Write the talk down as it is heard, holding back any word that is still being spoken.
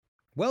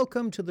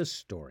Welcome to the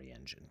Story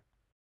Engine.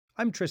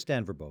 I'm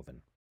Tristan Verboven.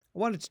 I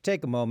wanted to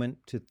take a moment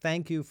to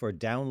thank you for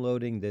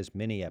downloading this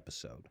mini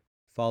episode.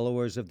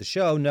 Followers of the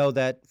show know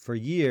that for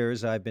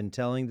years I've been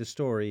telling the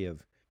story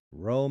of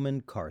Rome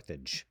and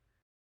Carthage.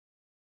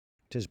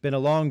 It has been a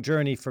long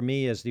journey for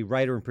me as the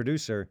writer and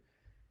producer.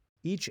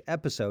 Each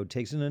episode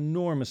takes an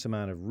enormous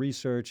amount of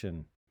research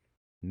and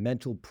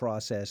mental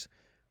process,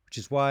 which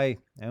is why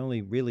I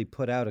only really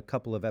put out a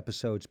couple of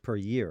episodes per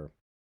year.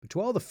 But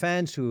to all the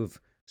fans who have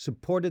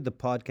supported the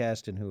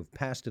podcast and who have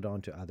passed it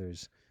on to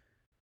others,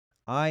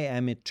 I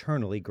am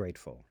eternally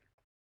grateful.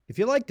 If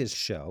you like this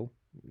show,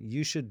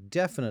 you should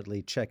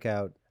definitely check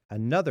out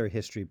another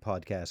history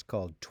podcast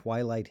called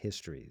Twilight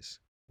Histories,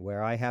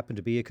 where I happen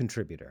to be a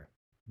contributor.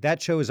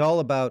 That show is all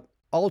about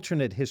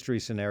alternate history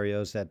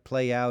scenarios that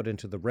play out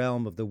into the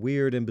realm of the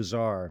weird and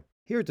bizarre.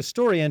 Here at the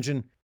Story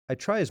Engine, I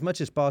try as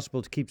much as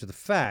possible to keep to the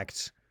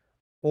facts,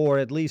 or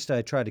at least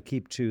I try to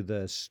keep to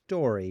the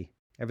story.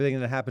 Everything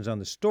that happens on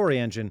the Story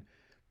Engine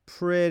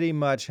pretty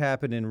much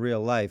happened in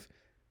real life.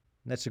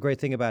 And that's the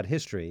great thing about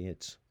history.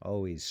 It's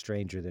always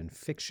stranger than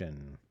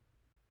fiction.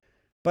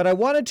 But I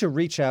wanted to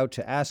reach out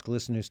to ask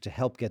listeners to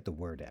help get the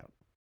word out.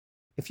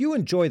 If you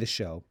enjoy the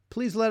show,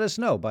 please let us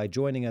know by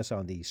joining us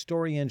on the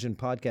Story Engine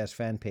podcast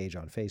fan page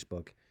on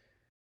Facebook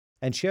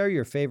and share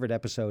your favorite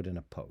episode in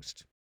a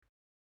post.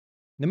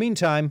 In the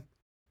meantime,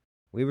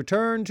 we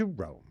return to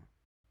Rome.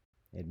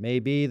 It may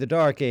be the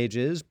Dark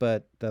Ages,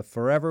 but the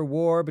forever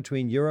war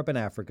between Europe and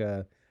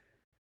Africa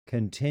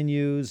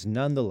continues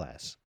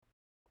nonetheless.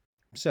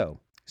 So,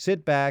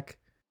 sit back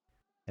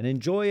and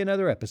enjoy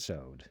another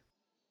episode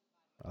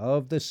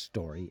of the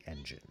Story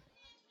Engine.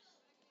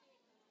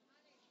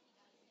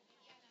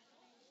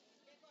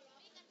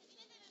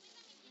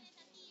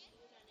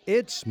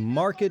 It's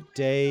market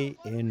day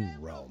in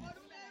Rome.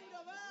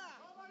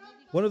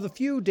 One of the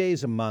few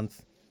days a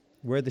month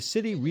where the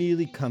city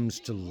really comes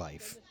to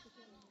life.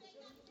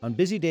 On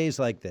busy days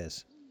like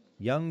this,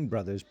 young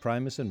brothers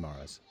Primus and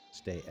Maurus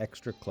stay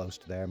extra close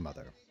to their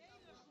mother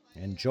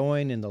and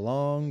join in the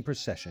long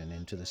procession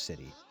into the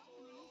city.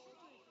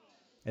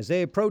 As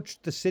they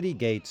approach the city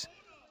gates,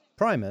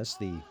 Primus,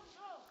 the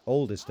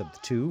oldest of the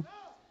two,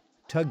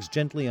 tugs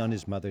gently on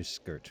his mother's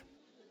skirt.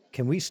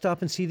 "Can we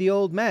stop and see the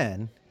old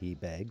man?" he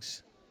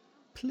begs.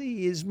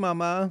 "Please,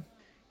 Mama."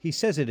 He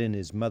says it in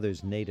his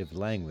mother's native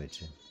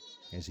language,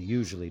 as he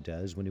usually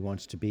does when he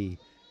wants to be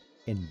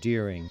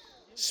endearing.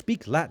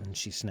 "Speak Latin,"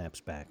 she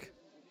snaps back.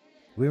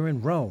 "We're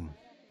in Rome.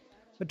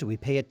 What do we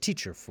pay a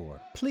teacher for?"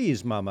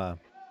 "Please, Mama,"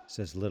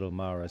 says little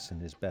Maurus in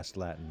his best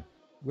Latin.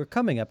 "We're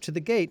coming up to the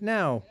gate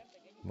now."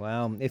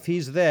 "Well, if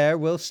he's there,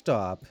 we'll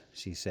stop,"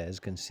 she says,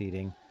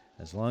 conceding,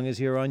 "as long as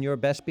you're on your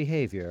best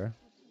behavior."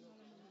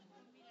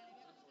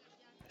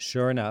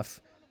 Sure enough,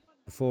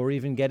 before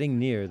even getting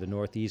near the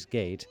northeast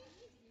gate,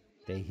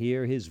 they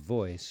hear his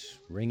voice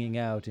ringing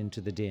out into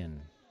the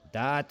din.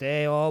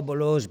 "Date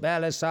obulus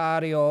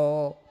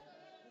Belisario!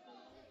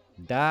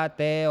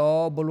 Date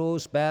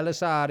obulus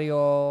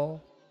Belisario!"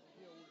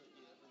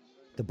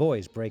 The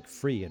boys break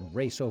free and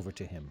race over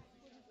to him.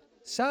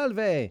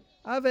 "Salve!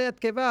 Ave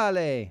et che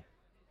vale!"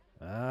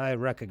 "I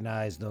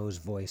recognize those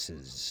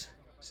voices,"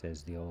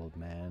 says the old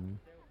man.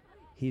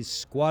 He's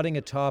squatting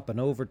atop an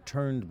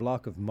overturned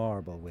block of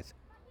marble with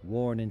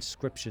worn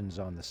inscriptions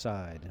on the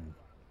side and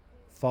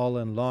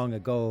fallen long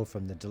ago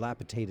from the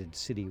dilapidated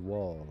city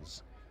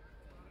walls.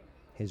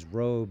 His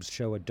robes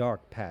show a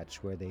dark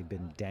patch where they've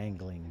been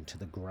dangling to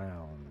the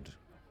ground.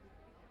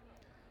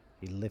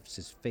 He lifts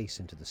his face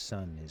into the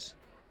sun, his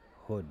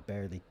hood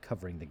barely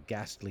covering the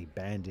ghastly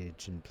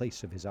bandage in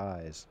place of his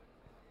eyes.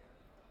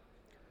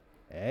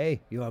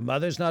 "Hey, your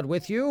mother's not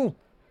with you?"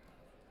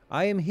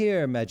 "I am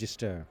here,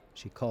 Magister,"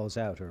 she calls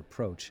out her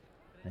approach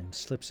and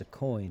slips a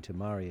coin to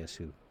Marius,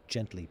 who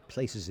gently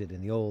places it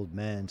in the old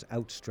man's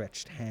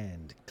outstretched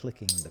hand,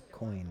 clicking the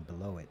coin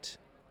below it.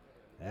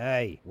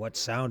 "Hey, what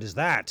sound is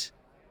that?"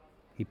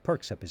 He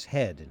perks up his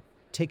head, and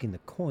taking the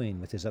coin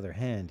with his other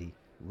hand, he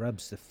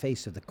rubs the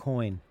face of the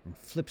coin and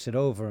flips it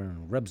over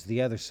and rubs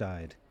the other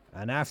side.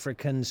 "An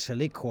African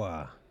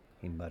siliqua,"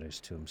 he mutters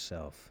to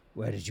himself.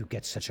 "Where did you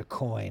get such a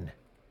coin?"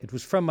 "It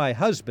was from my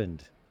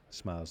husband,"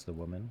 smiles the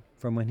woman,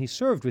 "from when he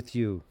served with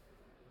you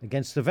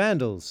against the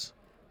Vandals."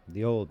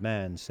 The old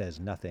man says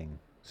nothing,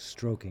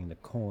 stroking the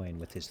coin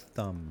with his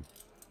thumb.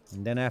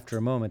 And then after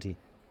a moment he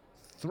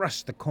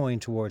thrusts the coin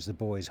towards the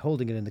boys,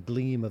 holding it in the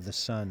gleam of the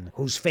sun.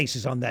 "Whose face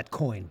is on that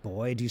coin,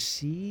 boy? Do you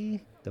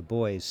see?" The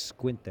boys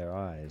squint their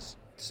eyes.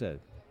 "It's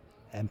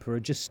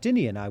Emperor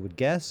Justinian, I would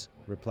guess,"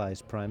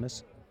 replies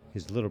Primus.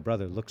 His little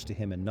brother looks to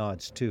him and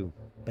nods too.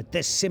 "But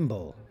this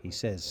symbol," he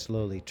says,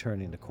 slowly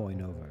turning the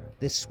coin over,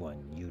 "this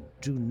one you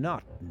do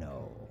not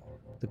know."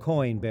 The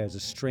coin bears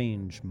a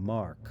strange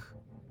mark,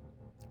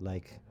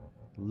 like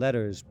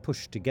letters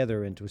pushed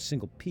together into a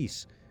single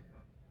piece.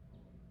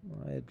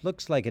 "It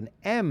looks like an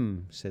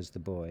M," says the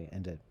boy,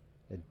 "and a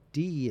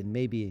D and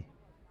maybe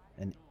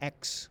an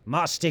X."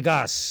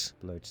 "Mastigas,"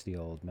 blurts the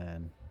old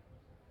man.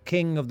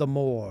 "King of the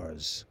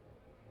Moors.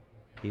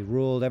 He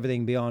ruled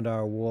everything beyond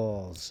our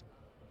walls.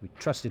 We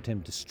trusted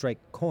him to strike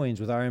coins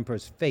with our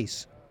emperor's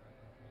face.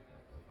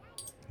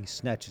 He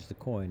snatches the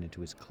coin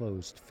into his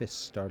closed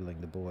fist,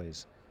 startling the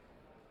boys.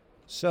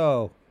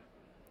 So,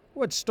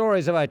 what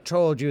stories have I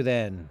told you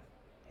then?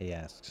 He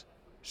asks.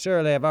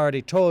 Surely I've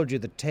already told you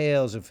the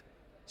tales of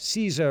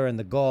Caesar and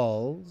the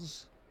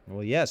Gauls.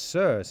 Well, yes,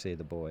 sir, say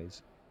the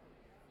boys.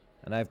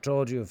 And I've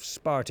told you of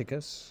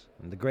Spartacus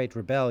and the Great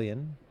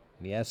Rebellion.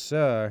 Yes,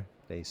 sir,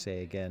 they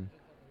say again.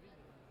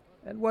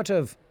 And what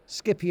of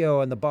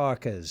Scipio and the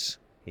Barcas?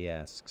 He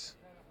asks.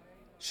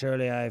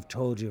 Surely I've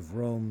told you of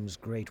Rome's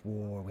great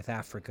war with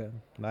Africa.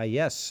 Why,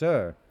 yes,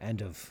 sir.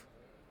 And of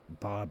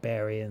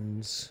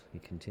barbarians, he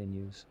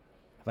continues.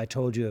 Have I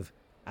told you of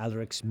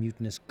Alaric's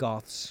mutinous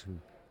Goths who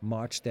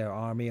marched their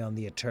army on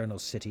the Eternal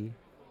City?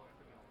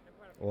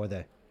 Or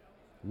the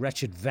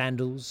wretched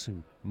Vandals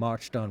who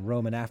marched on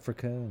Roman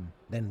Africa and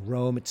then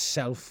Rome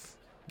itself?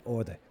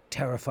 Or the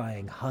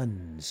terrifying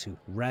Huns who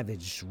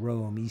ravaged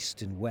Rome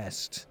east and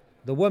west?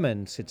 The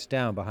woman sits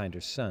down behind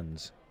her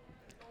sons.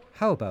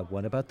 How about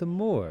one about the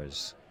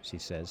Moors? She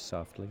says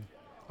softly.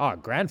 Our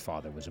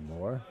grandfather was a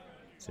Moor,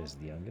 says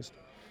the youngest.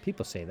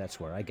 People say that's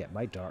where I get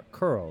my dark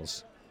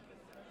curls.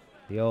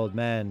 The old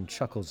man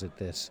chuckles at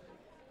this,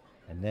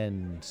 and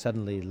then,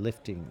 suddenly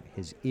lifting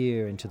his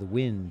ear into the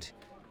wind,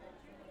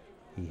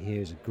 he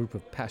hears a group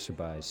of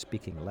passersby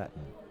speaking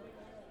Latin.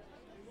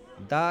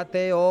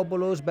 Date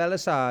obulus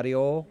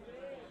Belisario,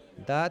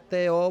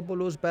 date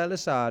obulus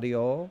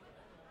Belisario.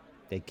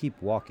 They keep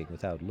walking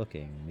without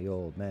looking. The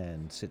old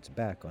man sits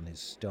back on his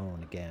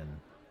stone again.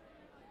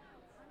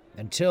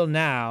 Until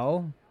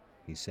now,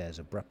 he says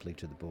abruptly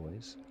to the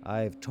boys,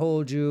 I've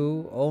told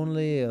you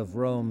only of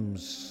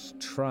Rome's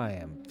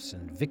triumphs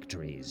and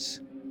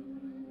victories.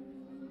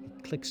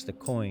 He clicks the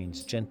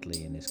coins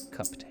gently in his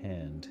cupped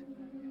hand.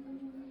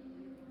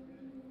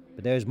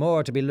 But there's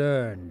more to be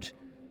learned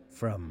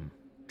from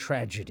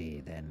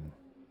tragedy than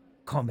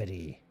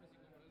comedy.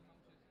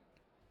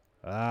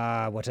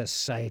 Ah, what a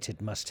sight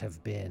it must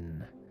have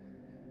been.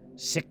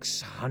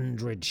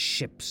 600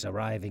 ships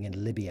arriving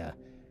in Libya.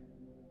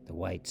 The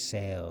white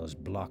sails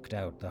blocked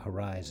out the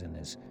horizon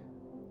as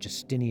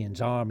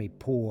Justinian's army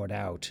poured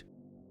out.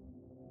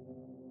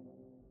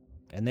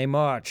 And they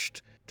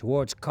marched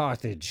towards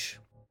Carthage.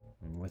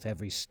 And with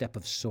every step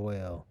of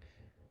soil,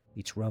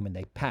 each Roman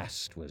they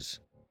passed was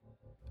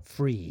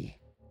free.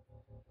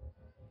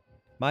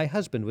 My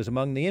husband was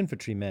among the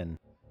infantrymen.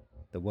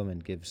 The woman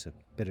gives a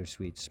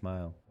bittersweet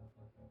smile.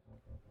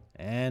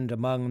 And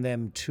among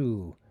them,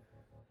 too,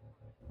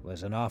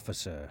 was an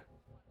officer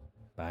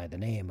by the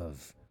name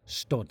of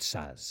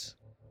Stotsas,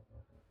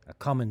 a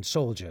common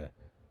soldier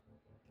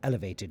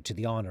elevated to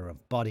the honor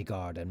of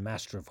bodyguard and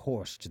master of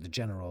horse to the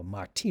general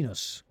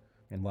Martinus.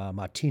 And while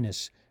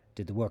Martinus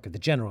did the work of the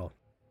general,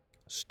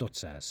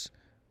 Stotsas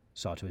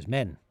saw to his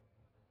men.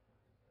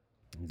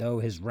 And though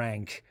his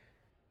rank,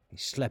 he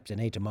slept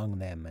and ate among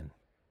them and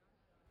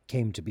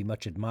came to be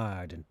much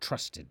admired and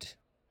trusted.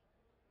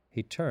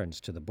 He turns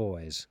to the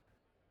boys.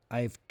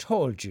 I've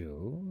told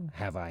you,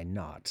 have I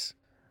not,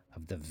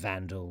 of the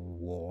Vandal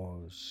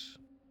wars?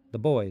 The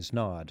boys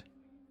nod.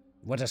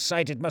 What a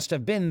sight it must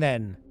have been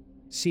then,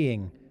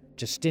 seeing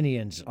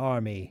Justinian's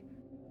army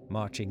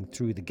marching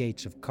through the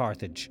gates of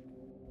Carthage.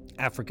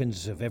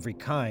 Africans of every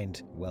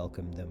kind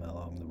welcomed them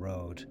along the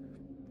road,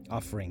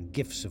 offering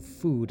gifts of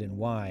food and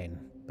wine.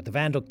 But the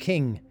Vandal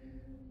king,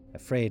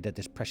 afraid that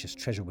this precious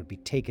treasure would be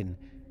taken,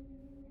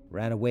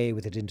 ran away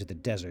with it into the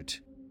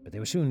desert. But they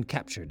were soon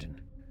captured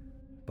and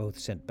both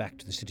sent back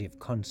to the city of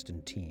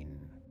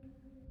Constantine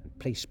and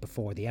placed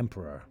before the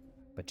emperor.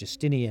 But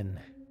Justinian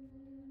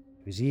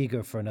was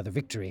eager for another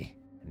victory,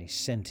 and he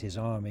sent his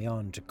army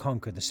on to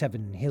conquer the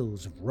 7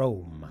 hills of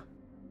Rome.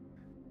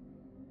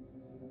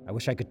 I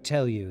wish I could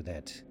tell you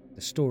that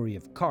the story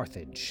of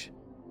Carthage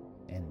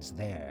ends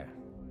there.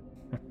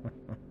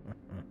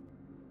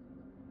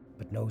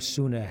 But no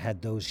sooner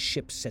had those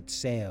ships set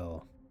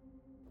sail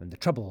than the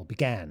trouble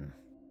began.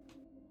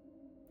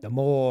 The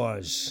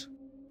Moors,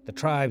 the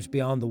tribes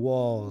beyond the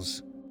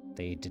walls,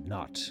 they did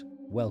not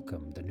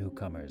welcome the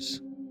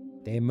newcomers.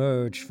 They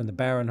emerged from the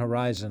barren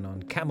horizon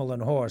on camel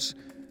and horse,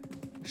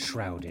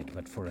 shrouded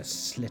but for a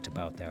slit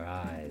about their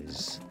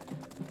eyes,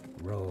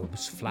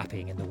 robes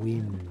flapping in the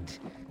wind,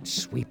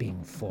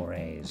 sweeping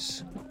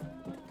forays.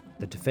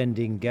 The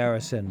defending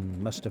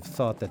garrison must have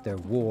thought that their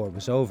war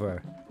was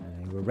over,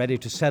 and they were ready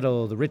to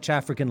settle the rich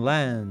African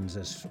lands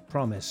as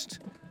promised.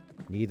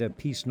 Neither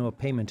peace nor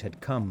payment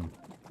had come,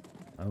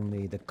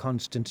 only the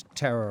constant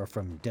terror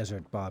from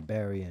desert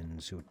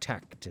barbarians who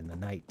attacked in the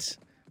night.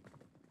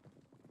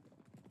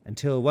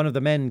 Until one of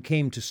the men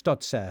came to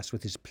Stotsas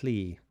with his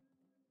plea.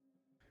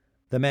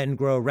 The men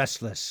grow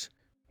restless,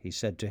 he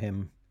said to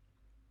him.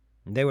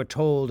 They were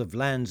told of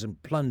lands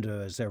and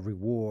plunder as their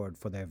reward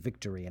for their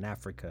victory in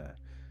Africa.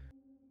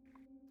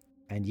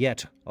 And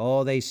yet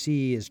all they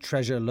see is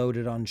treasure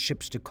loaded on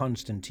ships to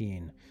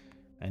Constantine,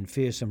 and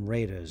fearsome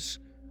raiders,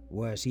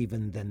 worse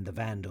even than the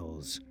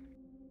Vandals.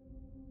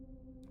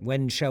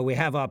 When shall we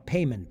have our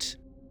payment?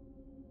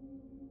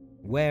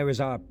 Where is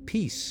our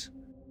peace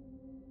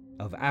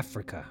of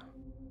Africa?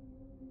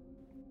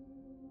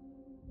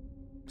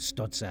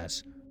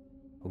 Stotsas,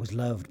 who was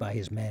loved by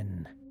his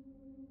men,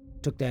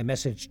 took their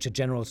message to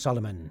General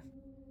Solomon,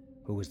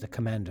 who was the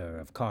commander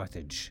of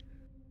Carthage.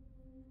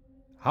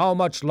 "How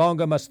much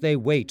longer must they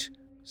wait?"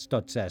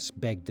 Stotsas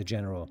begged the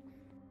general.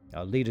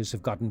 "Our leaders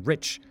have gotten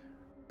rich,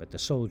 but the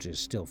soldiers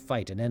still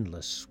fight an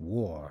endless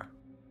war."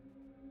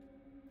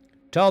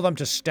 "Tell them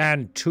to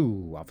stand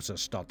to, Officer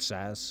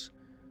Stotsas,"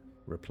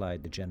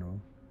 replied the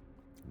general,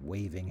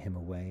 waving him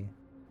away.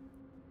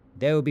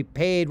 "They will be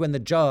paid when the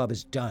job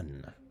is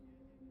done."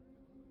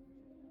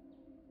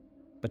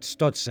 But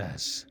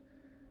Stotsas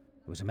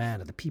was a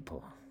man of the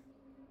people,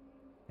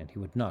 and he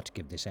would not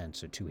give this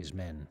answer to his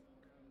men.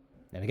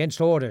 And against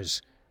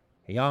orders,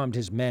 he armed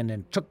his men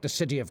and took the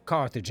city of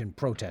Carthage in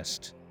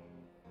protest.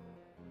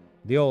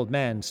 The old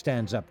man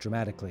stands up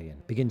dramatically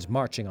and begins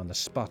marching on the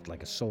spot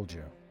like a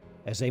soldier.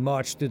 As they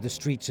marched through the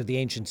streets of the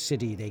ancient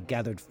city, they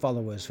gathered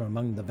followers from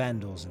among the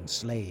Vandals and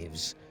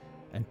slaves,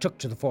 and took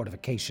to the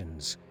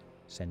fortifications,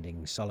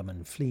 sending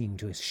Solomon fleeing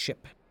to his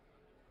ship.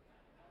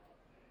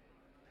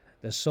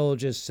 The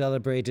soldiers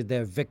celebrated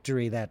their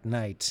victory that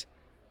night,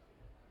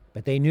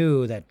 but they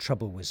knew that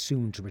trouble was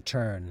soon to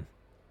return.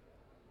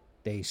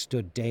 They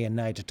stood day and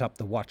night atop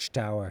the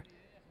watchtower,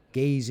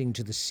 gazing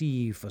to the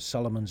sea for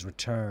Solomon's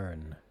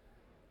return,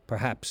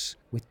 perhaps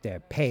with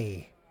their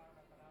pay.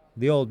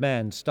 The old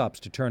man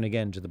stops to turn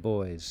again to the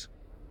boys.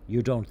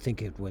 "You don't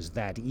think it was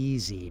that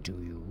easy,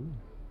 do you?"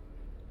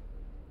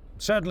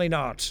 "Certainly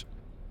not."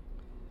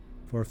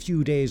 For a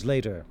few days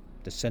later,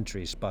 the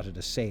sentries spotted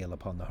a sail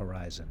upon the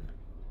horizon.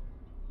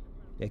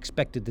 They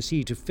expected the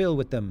sea to fill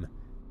with them,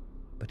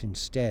 but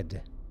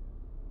instead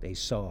they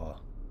saw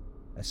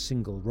a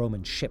single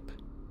Roman ship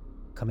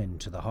come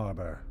into the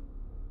harbor.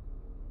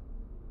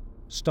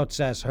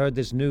 Stotsas heard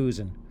this news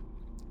and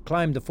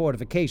climbed the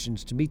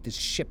fortifications to meet this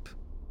ship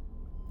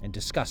and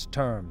discuss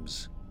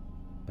terms.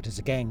 But as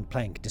the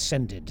gangplank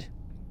descended,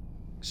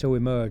 so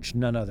emerged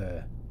none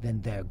other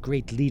than their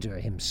great leader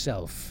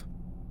himself,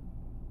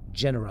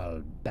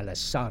 General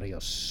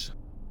Belisarius.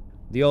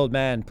 The old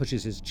man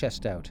pushes his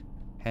chest out,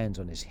 hands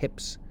on his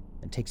hips,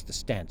 and takes the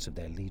stance of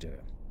their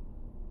leader.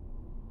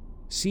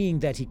 Seeing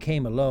that he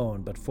came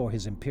alone but for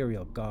his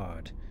imperial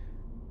guard,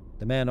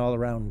 the men all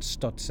around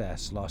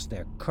Stotsas lost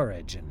their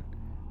courage and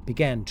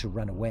began to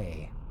run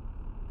away.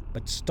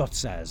 But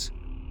Stotsas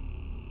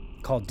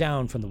called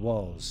down from the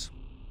walls.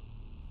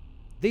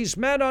 "These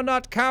men are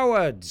not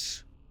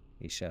cowards,"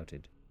 he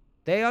shouted.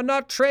 "They are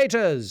not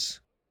traitors.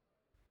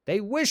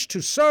 They wish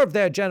to serve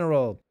their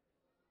general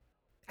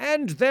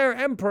and their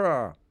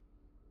emperor.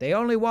 They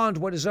only want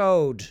what is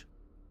owed."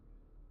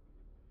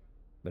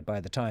 But by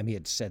the time he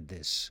had said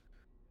this,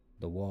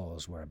 the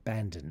walls were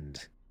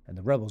abandoned, and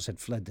the rebels had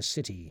fled the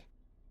city,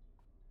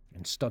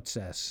 and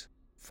Stotsas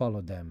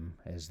followed them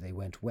as they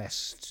went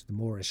west to the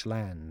Moorish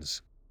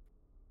lands.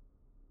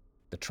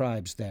 The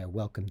tribes there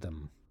welcomed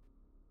them.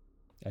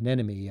 An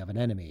enemy of an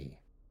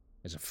enemy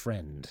is a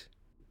friend.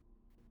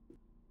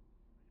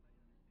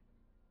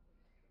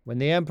 When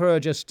the Emperor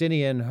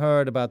Justinian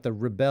heard about the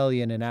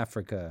rebellion in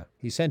Africa,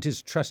 he sent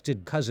his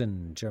trusted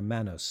cousin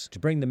Germanus to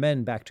bring the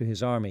men back to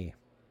his army.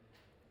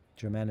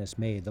 Germanus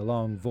made the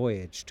long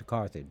voyage to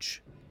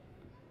Carthage.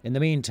 In the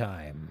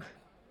meantime,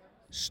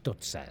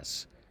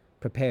 Stotsas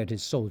prepared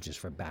his soldiers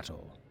for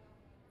battle.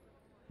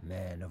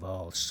 Men of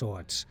all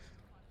sorts,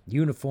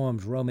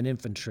 uniformed Roman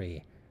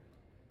infantry,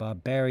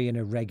 barbarian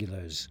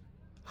irregulars,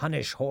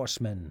 Hunnish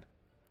horsemen,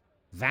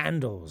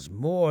 Vandals,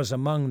 Moors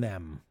among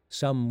them,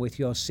 some with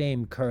your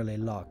same curly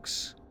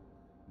locks.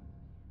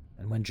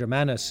 And when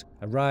Germanus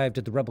arrived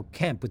at the rebel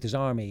camp with his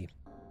army,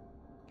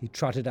 he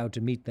trotted out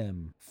to meet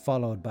them,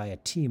 followed by a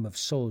team of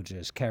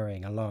soldiers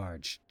carrying a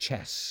large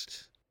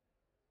chest.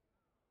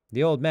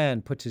 The old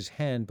man puts his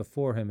hand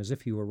before him as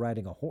if he were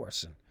riding a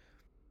horse and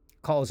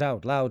calls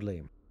out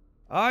loudly,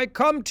 "I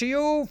come to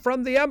you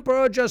from the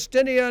Emperor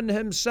Justinian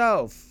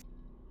himself.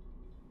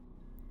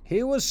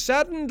 He was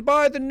saddened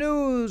by the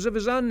news of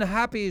his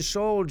unhappy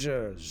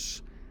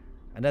soldiers,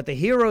 and that the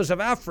heroes of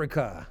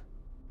Africa,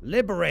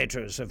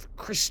 liberators of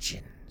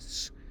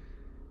Christians,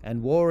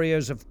 and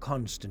warriors of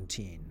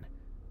Constantine,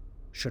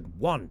 should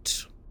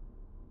want."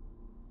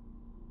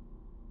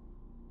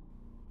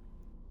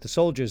 The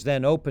soldiers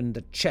then opened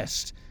the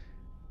chest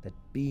that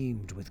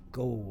beamed with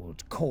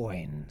gold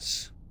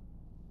coins.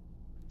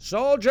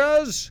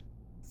 "Soldiers,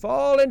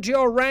 fall into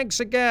your ranks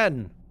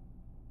again,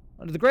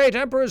 under the great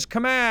Emperor's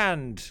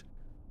command.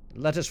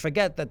 Let us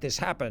forget that this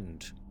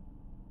happened.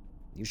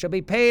 You shall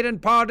be paid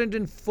and pardoned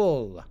in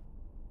full.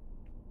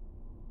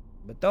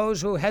 But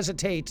those who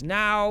hesitate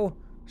now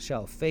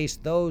shall face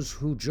those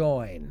who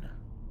join."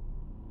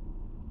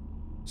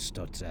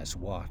 Stotsas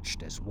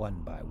watched as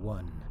one by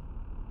one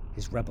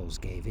his rebels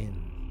gave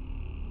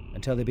in,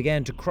 until they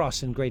began to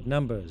cross in great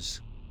numbers.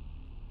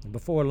 And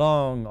before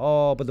long,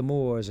 all but the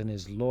Moors and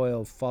his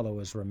loyal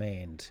followers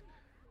remained.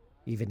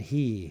 Even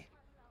he,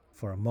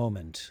 for a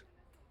moment,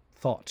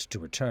 thought to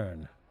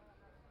return.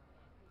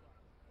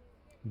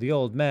 The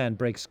old man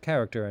breaks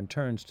character and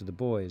turns to the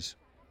boys.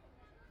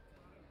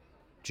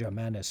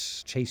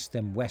 "Germanus chased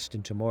them west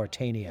into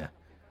Mauritania.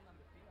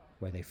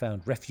 where they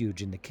found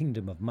refuge in the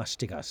kingdom of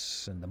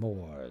Mastigas and the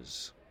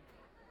Moors,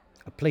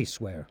 a place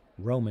where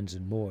Romans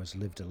and Moors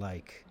lived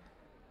alike,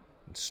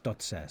 and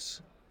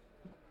Stotsas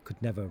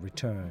could never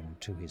return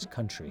to his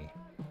country.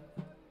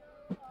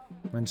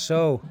 And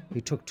so he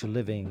took to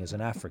living as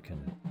an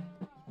African.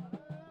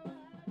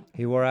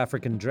 He wore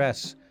African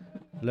dress,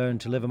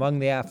 learned to live among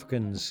the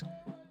Africans.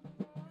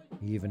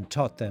 He even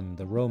taught them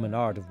the Roman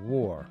art of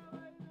war.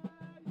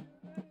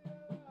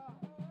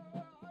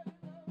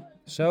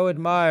 So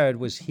admired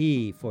was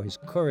he for his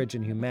courage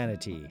and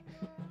humanity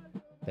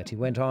that he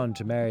went on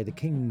to marry the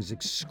king's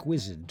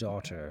exquisite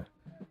daughter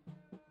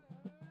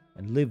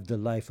and lived the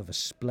life of a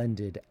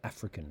splendid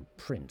African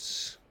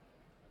prince.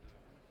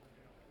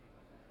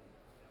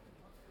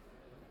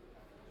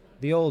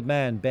 The old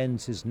man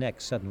bends his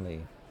neck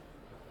suddenly,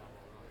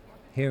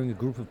 hearing a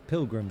group of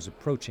pilgrims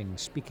approaching,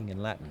 speaking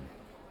in Latin,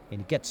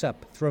 and he gets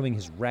up, throwing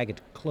his ragged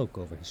cloak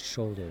over his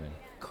shoulder, and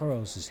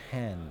curls his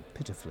hand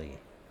pitifully.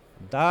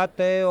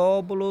 Date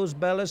obolus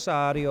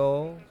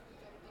Belisario,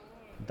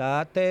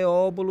 date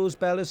obolus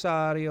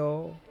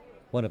Belisario.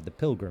 One of the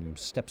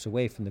pilgrims steps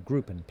away from the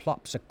group and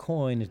plops a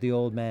coin into the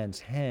old man's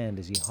hand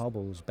as he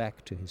hobbles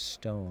back to his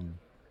stone.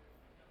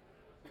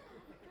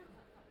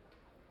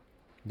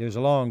 There's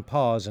a long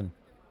pause, and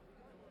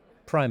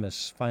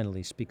Primus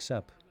finally speaks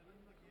up.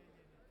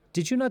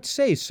 Did you not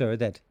say, sir,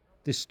 that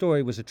this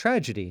story was a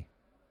tragedy?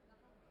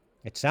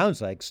 It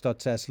sounds like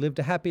Stotsas lived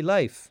a happy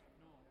life.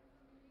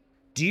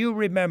 Do you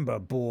remember,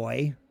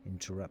 boy,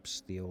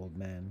 interrupts the old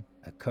man,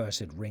 a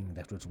cursed ring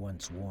that was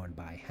once worn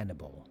by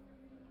Hannibal?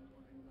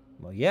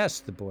 Well, yes,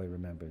 the boy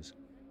remembers.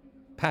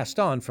 Passed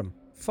on from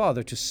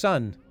father to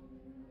son.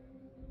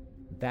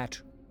 That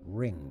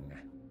ring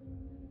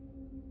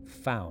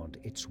found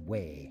its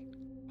way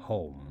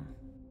home.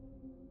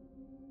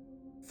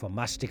 For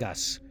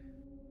Mastigas,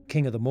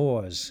 king of the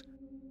Moors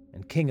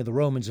and king of the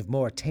Romans of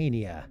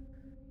Mauritania,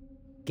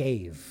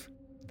 gave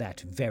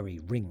that very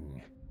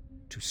ring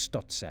to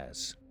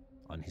Stotsas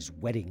on his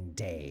wedding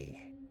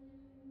day.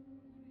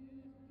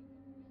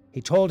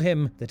 He told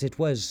him that it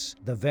was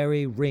the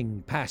very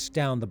ring passed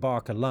down the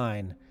Barca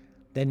line,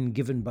 then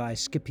given by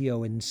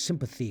Scipio in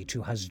sympathy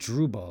to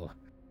Hasdrubal,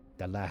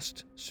 the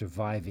last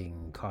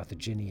surviving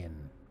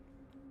Carthaginian.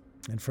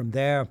 And from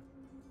there,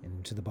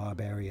 into the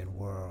barbarian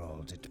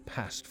world, it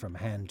passed from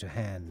hand to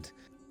hand,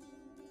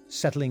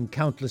 settling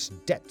countless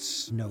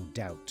debts, no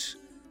doubt,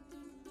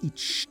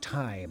 each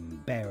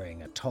time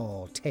bearing a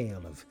tall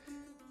tale of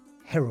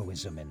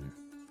heroism and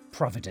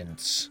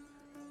providence.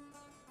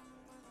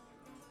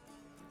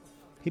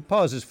 He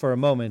pauses for a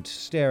moment,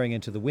 staring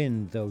into the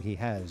wind, though he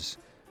has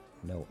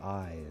no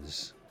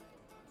eyes.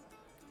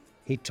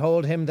 He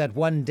told him that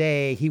one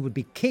day he would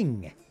be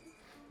king,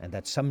 and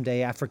that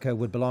someday Africa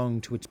would belong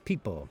to its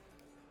people.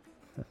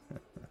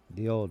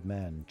 The old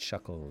man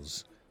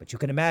chuckles. But you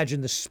can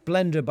imagine the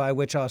splendor by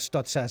which our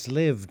Stotsas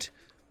lived,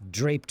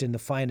 draped in the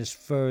finest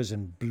furs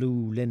and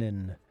blue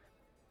linen,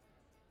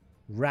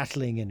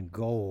 rattling in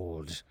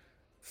gold,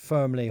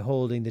 firmly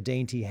holding the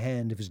dainty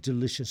hand of his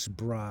delicious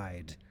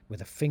bride,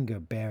 with a finger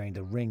bearing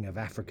the ring of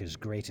Africa's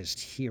greatest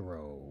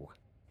hero.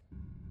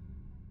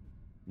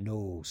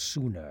 No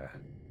sooner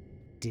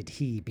did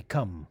he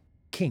become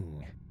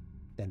king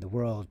than the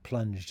world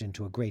plunged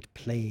into a great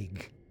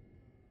plague.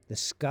 The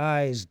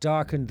skies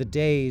darkened the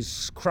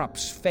days,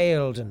 crops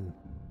failed, and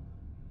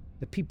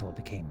the people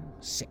became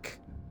sick.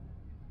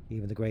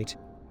 Even the great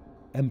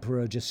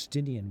Emperor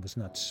Justinian was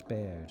not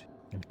spared,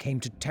 and came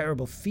to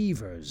terrible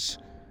fevers.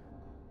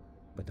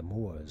 But the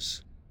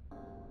Moors,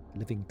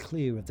 living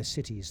clear of the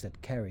cities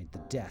that carried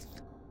the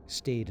death,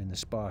 stayed in the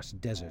sparse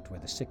desert where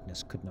the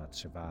sickness could not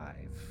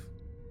survive.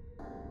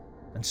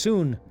 And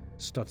soon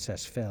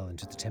Stotsas fell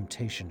into the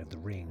temptation of the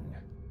ring.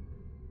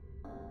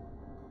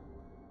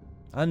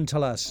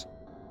 Antalas,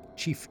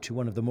 chief to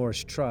one of the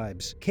Moorish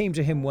tribes, came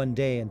to him one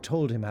day and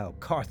told him how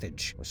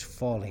Carthage was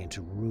falling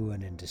into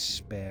ruin and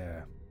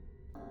despair,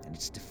 and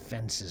its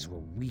defenses were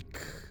weak,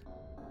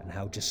 and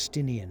how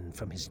Justinian,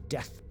 from his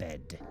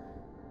deathbed,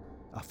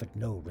 offered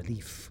no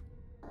relief.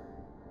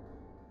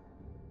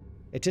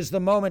 It is the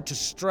moment to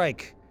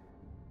strike.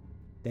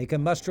 They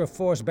can muster a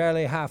force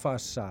barely half our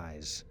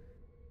size,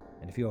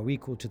 and if you are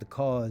equal to the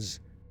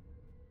cause,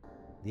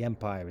 the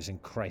empire is in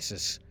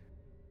crisis.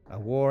 A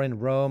war in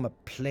Rome, a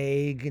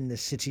plague in the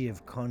city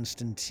of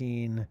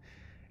Constantine,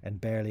 and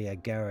barely a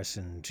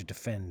garrison to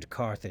defend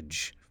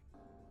Carthage.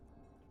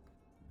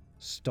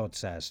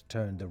 Stotsas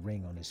turned the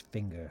ring on his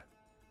finger,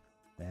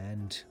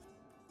 and,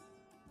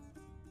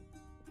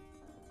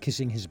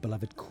 kissing his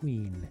beloved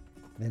queen,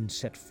 then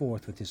set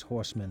forth with his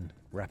horsemen,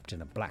 wrapped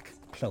in a black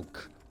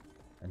cloak,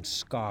 and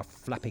scarf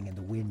flapping in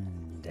the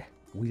wind,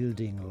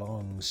 wielding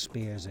long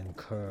spears and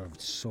curved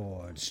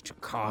swords, to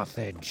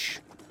Carthage,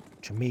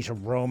 to meet a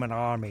Roman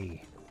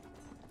army.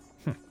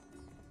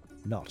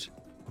 Not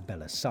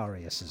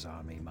Belisarius's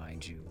army,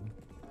 mind you,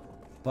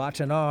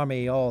 but an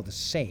army all the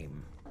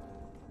same.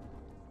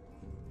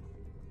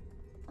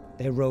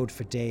 They rode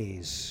for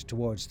days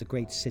towards the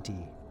great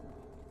city,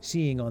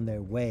 seeing on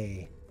their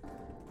way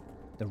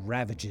the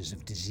ravages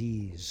of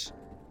disease,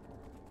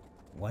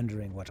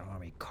 wondering what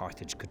army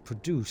Carthage could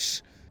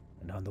produce,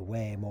 and on the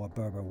way more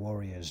Berber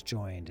warriors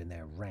joined in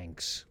their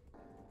ranks.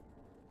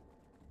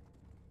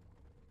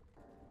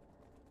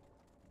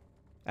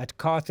 At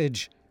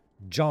Carthage,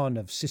 John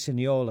of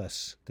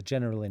Sisiniolas, the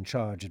general in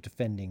charge of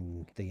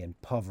defending the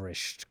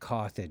impoverished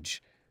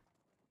Carthage,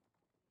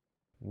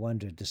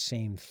 wondered the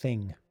same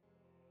thing.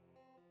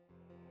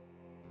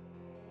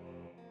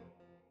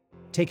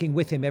 Taking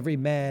with him every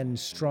man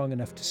strong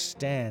enough to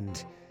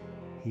stand,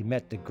 he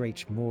met the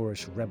great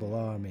Moorish rebel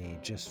army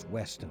just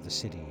west of the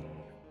city.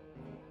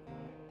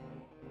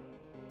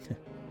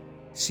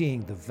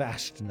 Seeing the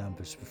vast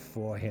numbers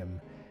before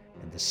him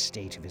and the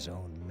state of his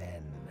own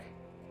men,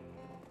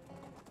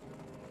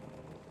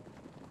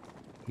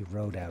 he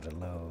rode out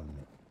alone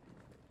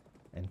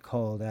and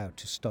called out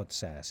to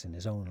Stotsas in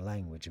his own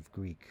language of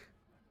Greek.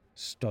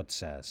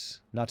 Stotsas,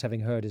 not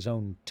having heard his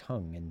own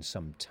tongue in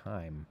some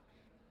time,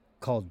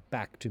 called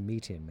back to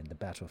meet him in the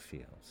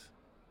battlefield.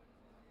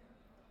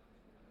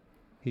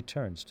 He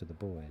turns to the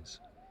boys.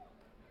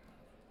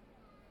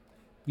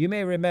 You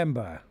may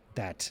remember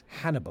that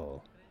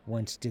Hannibal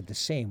once did the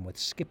same with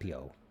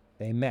Scipio.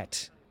 They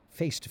met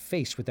face to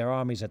face with their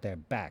armies at their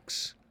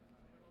backs.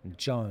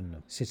 John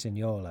of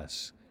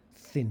Sisiniolas,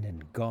 thin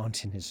and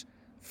gaunt in his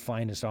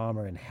finest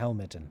armor and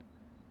helmet, and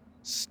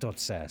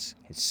Stotsas,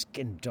 his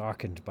skin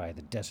darkened by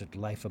the desert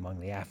life among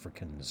the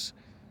Africans.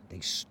 They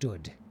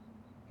stood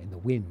in the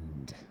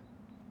wind.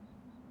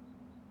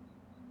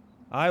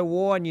 I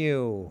warn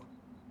you,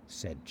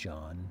 said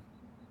John,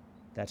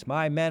 that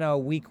my men are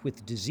weak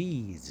with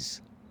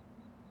disease.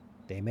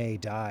 They may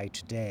die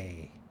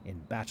today in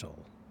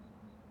battle,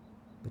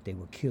 but they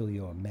will kill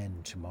your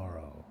men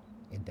tomorrow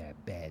in their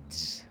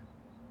beds.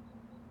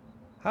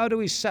 How do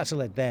we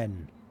settle it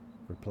then?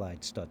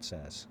 Replied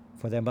Stotsas,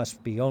 for there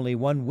must be only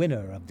one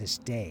winner of this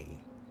day.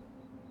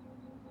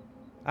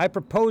 I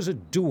propose a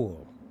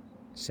duel,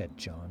 said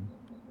John.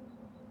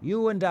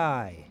 You and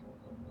I,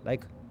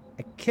 like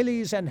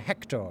Achilles and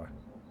Hector,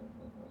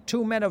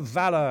 2 men of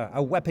valor,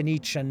 a weapon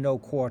each and no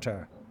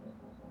quarter,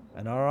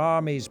 and our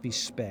armies be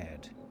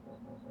spared.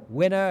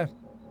 Winner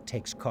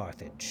takes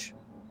Carthage.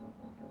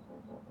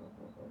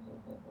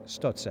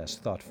 Stotsas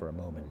thought for a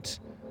moment,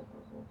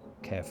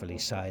 carefully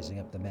sizing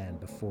up the man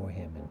before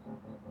him,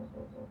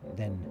 and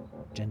then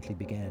gently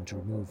began to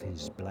remove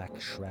his black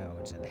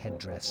shrouds and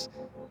headdress.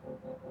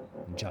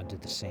 And John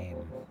did the same,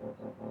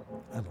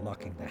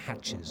 unlocking the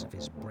hatches of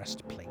his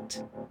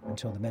breastplate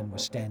until the men were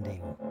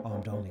standing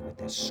armed only with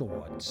their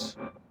swords.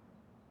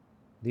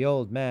 The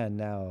old man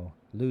now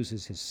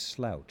loses his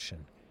slouch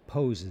and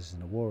poses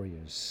in a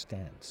warrior's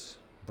stance,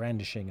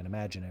 brandishing an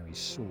imaginary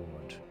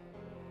sword.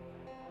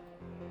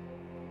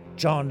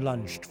 John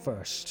lunged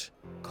first,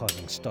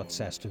 causing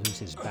Stotsas to lose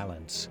his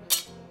balance,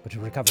 but he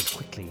recovered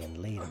quickly and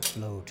laid a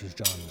blow to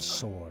John's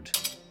sword.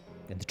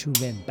 And the 2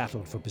 men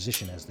battled for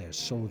position as their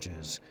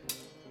soldiers,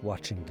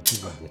 watching the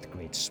duel with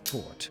great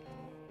sport,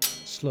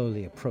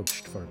 slowly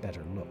approached for a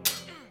better look.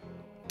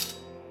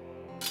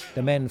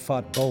 The men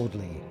fought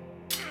boldly.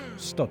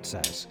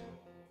 Stotsas,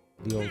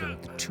 the older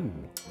of the 2,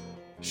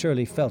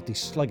 surely felt the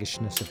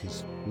sluggishness of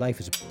his life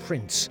as a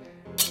prince,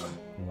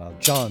 and while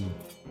John,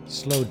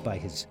 slowed by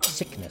his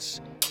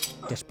sickness,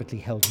 desperately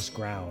held his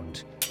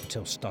ground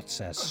until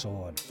Stotsas'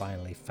 sword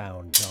finally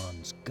found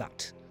John's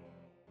gut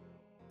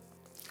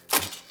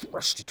and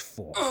thrust it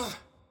forth.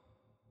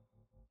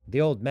 The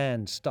old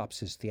man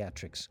stops his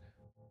theatrics.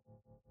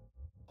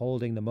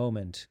 Holding the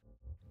moment,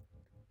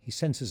 he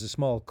senses a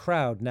small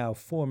crowd now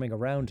forming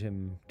around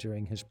him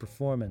during his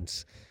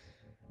performance,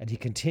 and he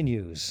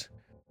continues.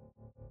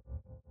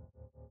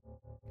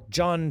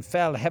 John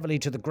fell heavily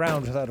to the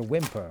ground without a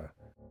whimper,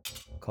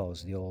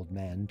 calls the old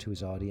man to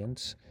his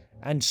audience,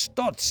 and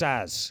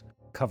Stotsas,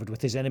 covered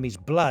with his enemy's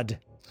blood,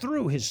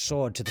 threw his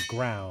sword to the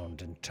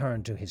ground and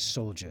turned to his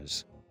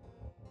soldiers.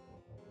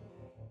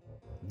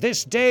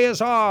 This day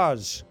is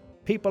ours,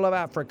 people of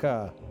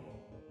Africa.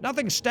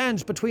 Nothing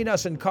stands between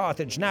us and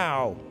Carthage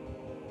now.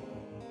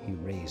 He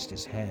raised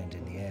his hand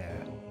in the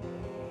air,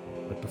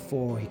 but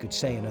before he could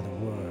say another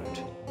word,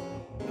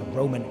 a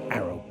Roman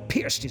arrow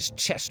pierced his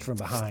chest from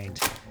behind,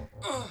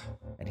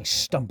 and he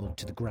stumbled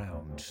to the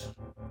ground,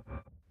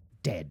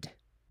 dead.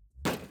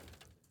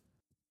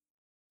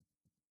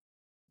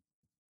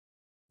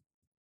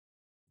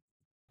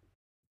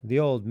 The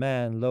old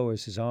man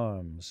lowers his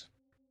arms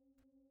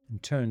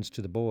and turns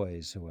to the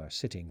boys who are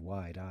sitting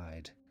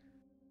wide-eyed.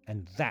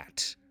 And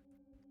that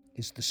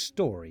is the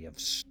story of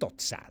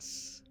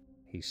Stotsas,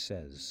 he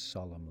says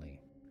solemnly.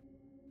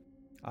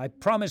 I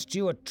promised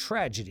you a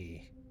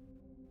tragedy,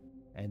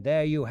 and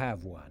there you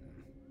have one.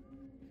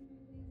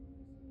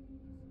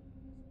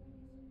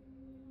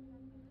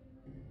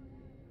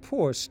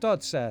 Poor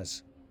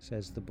Stotsas,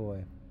 says the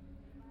boy.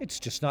 It's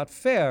just not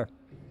fair.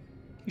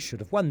 He should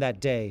have won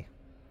that day.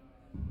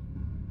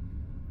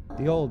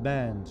 The old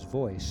man's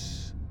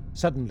voice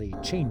suddenly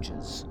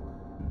changes.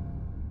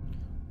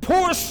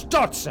 Poor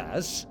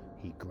Stotsas,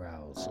 he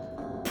growls.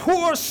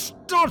 Poor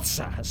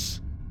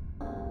Stotsas!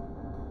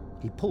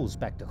 He pulls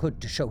back the hood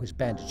to show his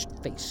bandaged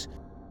face.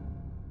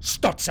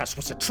 Stotsas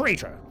was a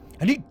traitor,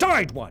 and he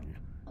died one.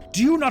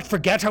 Do you not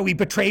forget how he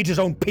betrayed his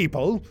own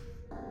people?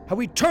 How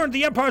he turned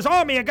the Empire's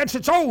army against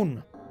its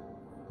own?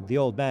 The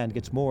old man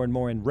gets more and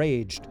more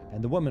enraged,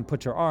 and the woman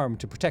puts her arm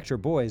to protect her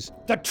boys.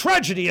 The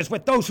tragedy is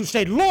with those who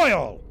stayed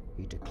loyal,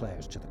 He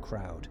declares to the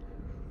crowd.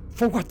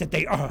 For what did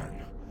they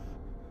earn?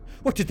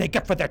 What did they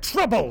get for their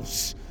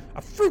troubles?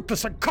 A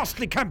fruitless and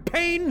costly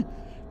campaign?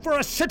 For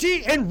a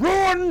city in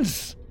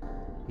ruins?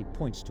 He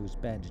points to his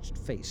bandaged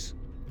face.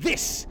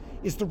 This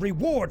is the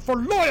reward for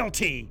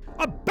loyalty!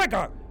 A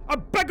beggar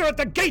at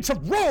the gates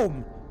of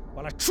Rome!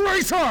 While a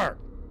traitor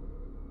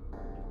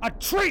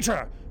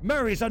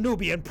marries a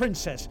Nubian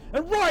princess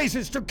and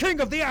rises to king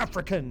of the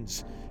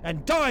Africans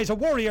and dies a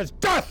warrior's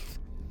death,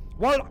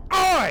 while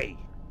I,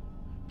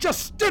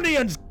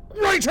 Justinian's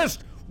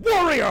greatest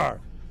warrior,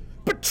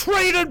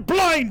 betrayed and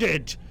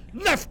blinded,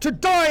 left to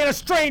die in a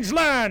strange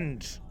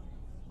land.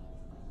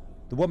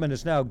 The woman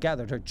has now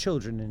gathered her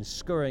children and is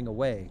scurrying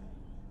away.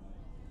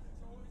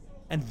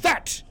 And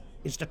that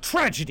is the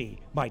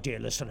tragedy, my dear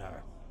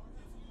listener.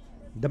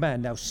 The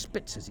man now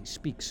spits as he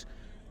speaks.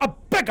 A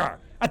beggar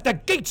at the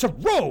gates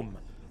of Rome,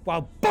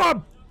 while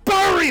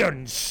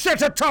barbarians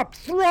sit atop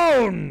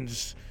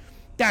thrones.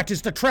 That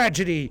is the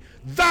tragedy.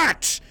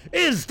 That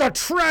is the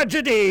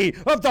tragedy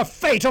of the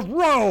fate of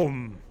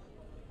Rome.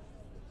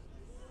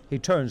 He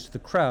turns to the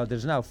crowd that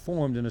is now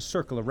formed in a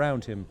circle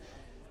around him,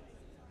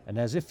 and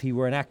as if he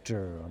were an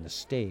actor on the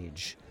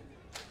stage,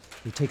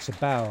 he takes a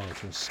bow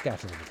to a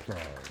scattered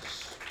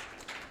applause.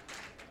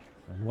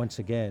 And once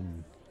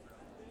again,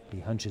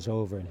 he hunches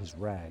over in his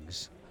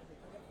rags,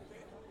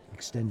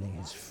 extending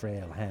his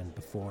frail hand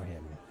before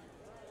him,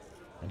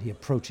 and he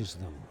approaches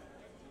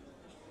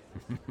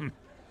them.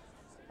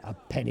 "A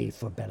penny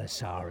for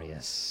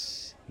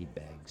Belisarius," he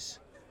begs.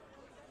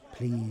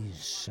 "Please,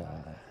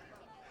 sir,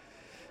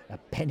 a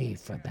penny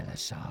for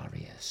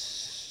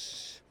Belisarius."